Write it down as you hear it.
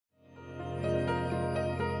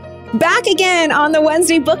Back again on the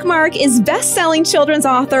Wednesday Bookmark is best-selling children's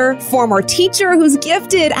author, former teacher who's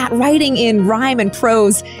gifted at writing in rhyme and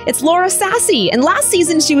prose. It's Laura Sassi, and last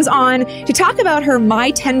season she was on to talk about her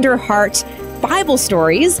My Tender Heart Bible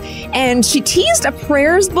stories, and she teased a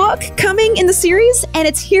prayers book coming in the series, and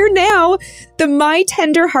it's here now, the My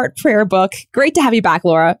Tender Heart prayer book. Great to have you back,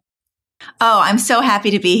 Laura. Oh, I'm so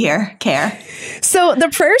happy to be here, Care. So the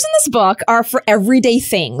prayers in this book are for everyday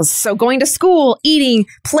things. So going to school, eating,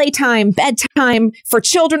 playtime, bedtime, for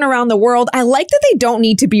children around the world. I like that they don't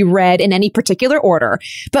need to be read in any particular order.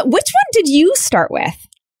 But which one did you start with?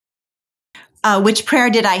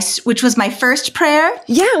 Which was my first prayer?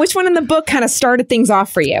 Yeah, which one in the book kind of started things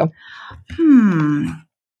off for you?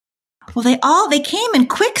 Well, they came in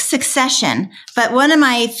quick succession, but one of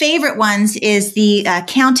my favorite ones is the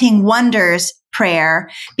Counting Wonders prayer,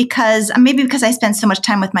 because I spent so much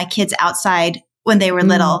time with my kids outside when they were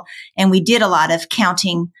little, and we did a lot of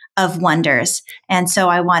counting of wonders. And so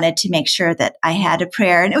I wanted to make sure that I had a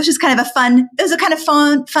prayer, and it was just kind of fun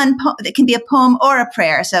that can be a poem or a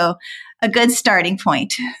prayer. So a good starting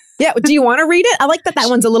point. Yeah. Do you want to read it? I like that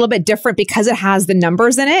one's a little bit different because it has the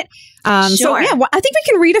numbers in it. Sure. So yeah, I think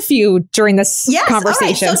we can read a few during this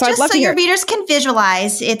conversation. All right. So I'd love to hear. Your readers can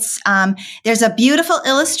visualize, it's there's a beautiful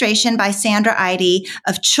illustration by Sandra Eide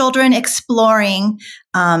of children exploring.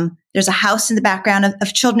 There's a house in the background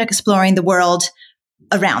of children exploring the world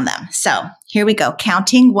around them. So here we go.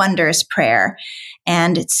 Counting Wonders prayer,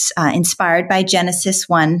 and it's inspired by Genesis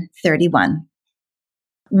 1:31.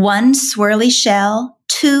 1 swirly shell,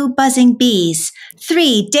 2 buzzing bees,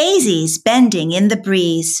 3 daisies bending in the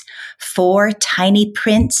breeze, 4 tiny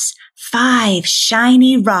prints, 5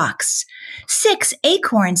 shiny rocks, 6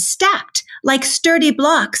 acorns stacked like sturdy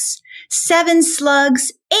blocks, 7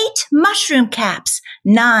 slugs, 8 mushroom caps,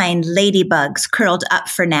 9 ladybugs curled up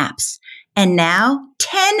for naps. And now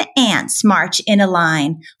 10 ants march in a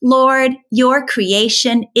line. Lord, your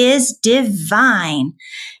creation is divine.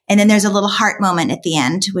 And then there's a little heart moment at the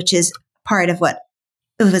end, which is part of what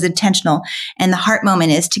it was intentional. And the heart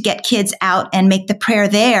moment is to get kids out and make the prayer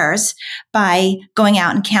theirs by going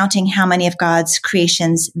out and counting how many of God's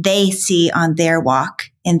creations they see on their walk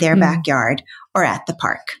in their backyard or at the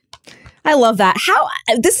park. I love that.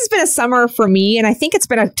 This has been a summer for me, and I think it's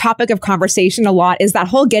been a topic of conversation a lot, is that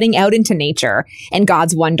whole getting out into nature and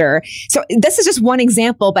God's wonder. So this is just one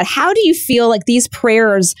example, but how do you feel like these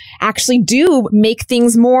prayers actually do make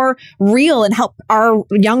things more real and help our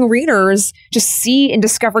young readers just see and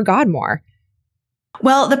discover God more?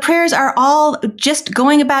 Well, the prayers are all just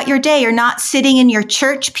going about your day. You're not sitting in your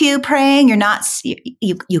church pew praying. You're not,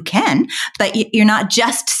 you can, but you're not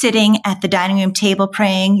just sitting at the dining room table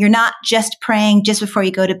praying. You're not just praying just before you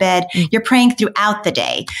go to bed. You're praying throughout the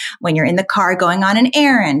day, when you're in the car going on an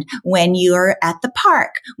errand, when you're at the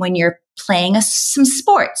park, when you're playing some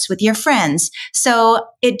sports with your friends. So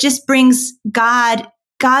it just brings God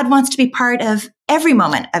wants to be part of every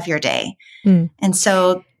moment of your day. And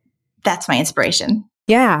so that's my inspiration.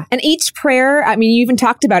 Yeah. And each prayer, I mean, you even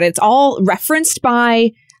talked about it. It's all referenced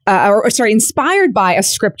by, inspired by a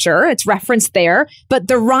scripture. It's referenced there. But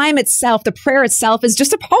the rhyme itself, the prayer itself is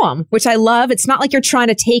just a poem, which I love. It's not like you're trying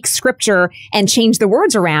to take scripture and change the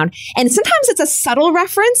words around. And sometimes it's a subtle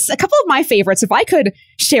reference. A couple of my favorites, if I could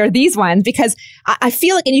share these ones, because I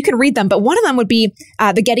feel like, and you can read them, but one of them would be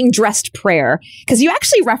the getting dressed prayer, because you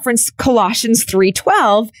actually reference Colossians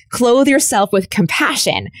 3:12, clothe yourself with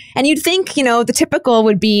compassion. And you'd think, the typical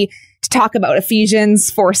would be to talk about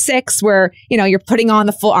Ephesians 4:6, where, you're putting on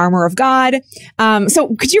the full armor of God.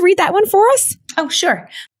 So could you read that one for us? Oh, sure.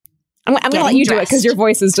 I'm going to let you do it because your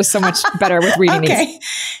voice is just so much better with reading these.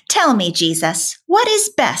 Tell me, Jesus, what is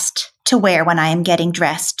best to wear when I am getting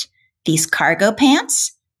dressed? These cargo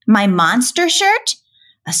pants? My monster shirt?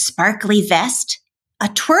 A sparkly vest? A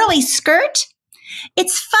twirly skirt?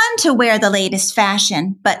 It's fun to wear the latest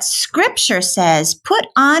fashion, but scripture says put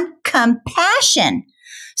on compassion.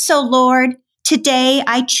 So, Lord, today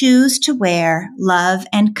I choose to wear love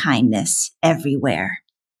and kindness everywhere.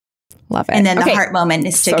 Love it. And then the heart moment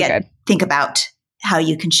is to think about how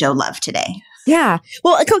you can show love today. Yeah.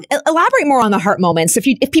 Well, elaborate more on the heart moments.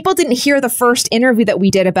 If people didn't hear the first interview that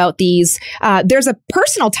we did about these, there's a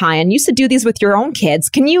personal tie-in. You used to do these with your own kids.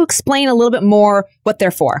 Can you explain a little bit more what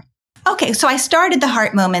they're for? Okay, so I started the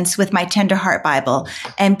heart moments with my Tender Heart Bible,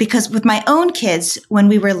 and because with my own kids, when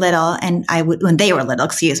we were little, when they were little,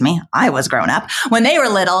 I was grown up, when they were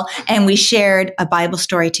little, and we shared a Bible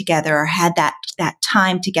story together or had that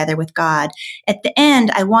time together with God. At the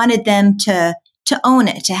end, I wanted them to own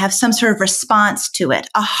it, to have some sort of response to it,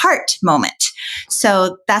 a heart moment.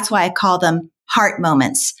 So that's why I call them heart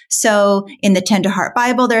moments. So in the Tender Heart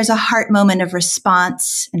Bible, there's a heart moment of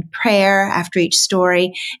response and prayer after each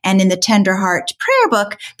story. And in the Tender Heart Prayer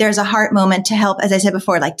Book, there's a heart moment to help, as I said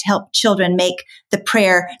before, like to help children make the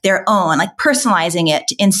prayer their own, like personalizing it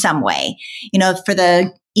in some way. You know, for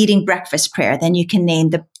the eating breakfast prayer, then you can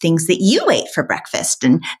name the things that you ate for breakfast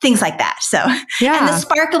and things like that. So, yeah. And the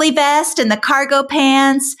sparkly vest and the cargo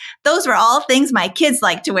pants, those were all things my kids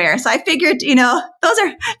like to wear. So I figured, you know, those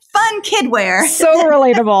are fun kid wear. So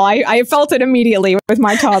relatable. I felt it immediately with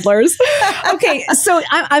my toddlers. Okay. So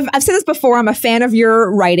I've said this before. I'm a fan of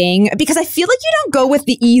your writing because I feel like you don't go with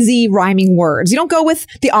the easy rhyming words. You don't go with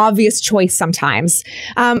the obvious choice sometimes.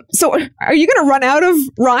 So are you going to run out of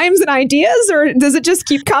rhymes and ideas, or does it just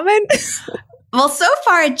keep coming? Well, so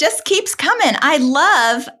far it just keeps coming. I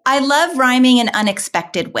love rhyming in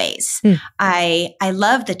unexpected ways. I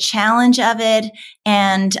love the challenge of it,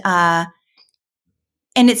 and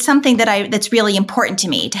it's something that's really important to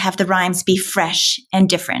me to have the rhymes be fresh and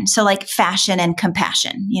different. So like fashion and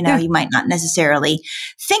compassion, you know, you might not necessarily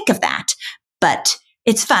think of that, but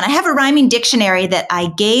it's fun. I have a rhyming dictionary that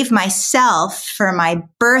I gave myself for my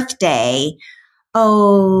birthday. A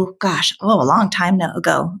long time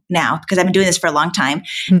ago now, because I've been doing this for a long time.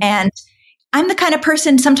 And I'm the kind of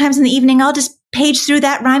person sometimes in the evening, I'll just page through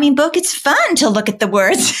that rhyming book. It's fun to look at the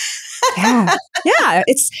words. Yeah.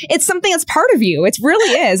 It's something that's part of you. It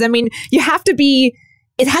really is. I mean, it has to be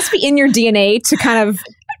in your DNA to kind of,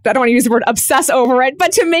 I don't want to use the word obsess over it,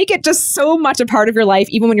 but to make it just so much a part of your life,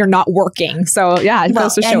 even when you're not working. So yeah, it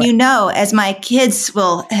goes to show. And you know, as my kids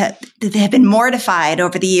they have been mortified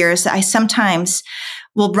over the years, I sometimes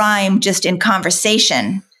will rhyme just in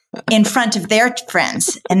conversation in front of their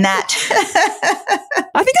friends. And that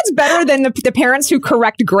I think it's better than the parents who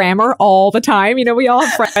correct grammar all the time. You know, we all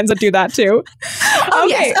have friends that do that too. Oh, okay.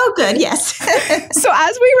 Yes. Oh, good. Yes. So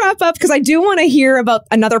as we wrap up, because I do want to hear about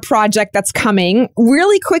another project that's coming,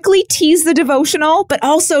 really quickly tease the devotional, but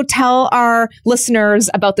also tell our listeners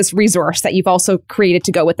about this resource that you've also created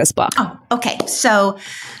to go with this book. Oh, okay. So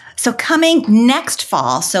coming next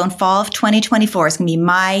fall, so in fall of 2024, is going to be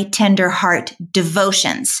My Tender Heart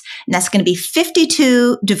Devotions. And that's going to be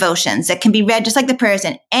 52 devotions that can be read just like the prayers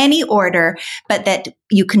in any order, but that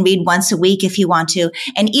you can read once a week if you want to.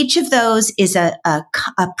 And each of those is a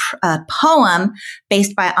poem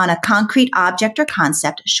based on a concrete object or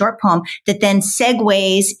concept, a short poem that then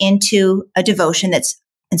segues into a devotion that's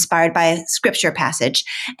inspired by a scripture passage,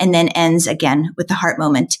 and then ends again with the heart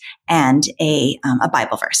moment and a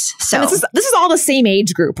Bible verse. So this is all the same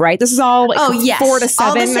age group, right? This is all like 4 to 7.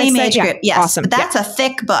 All the same age group. Yes. Awesome. But that's a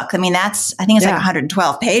thick book. I mean, I think it's like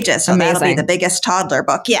 112 pages. So that'll be the biggest toddler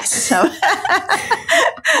book. Yes. So,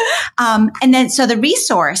 and then, so the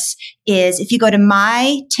resource is if you go to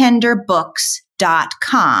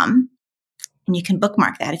mytenderbooks.com, and you can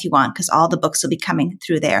bookmark that if you want, because all the books will be coming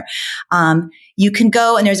through there. You can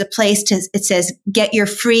go and there's a place it says, get your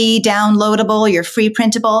free downloadable, your free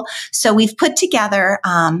printable. So we've put together,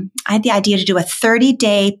 I had the idea to do a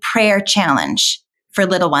 30-day prayer challenge for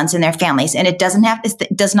little ones and their families. And it does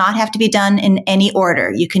not have to be done in any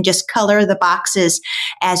order. You can just color the boxes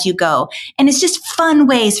as you go. And it's just fun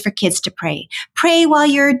ways for kids to pray. Pray while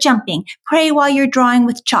you're jumping. Pray while you're drawing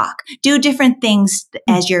with chalk. Do different things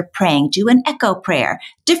as you're praying. Do an echo prayer.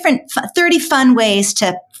 30 fun ways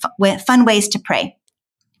to pray.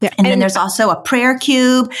 Yeah. And then there's also a prayer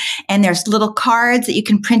cube, and there's little cards that you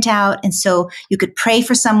can print out. And so you could pray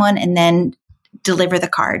for someone and then deliver the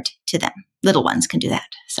card to them. Little ones can do that.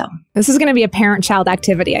 So this is going to be a parent-child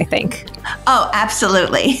activity, I think. Oh,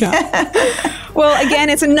 absolutely. Yeah. Well, again,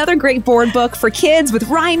 it's another great board book for kids with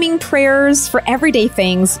rhyming prayers for everyday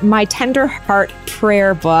things. My Tender Heart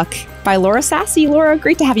Prayer Book by Laura Sassi. Laura,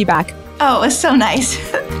 great to have you back. Oh, it was so nice.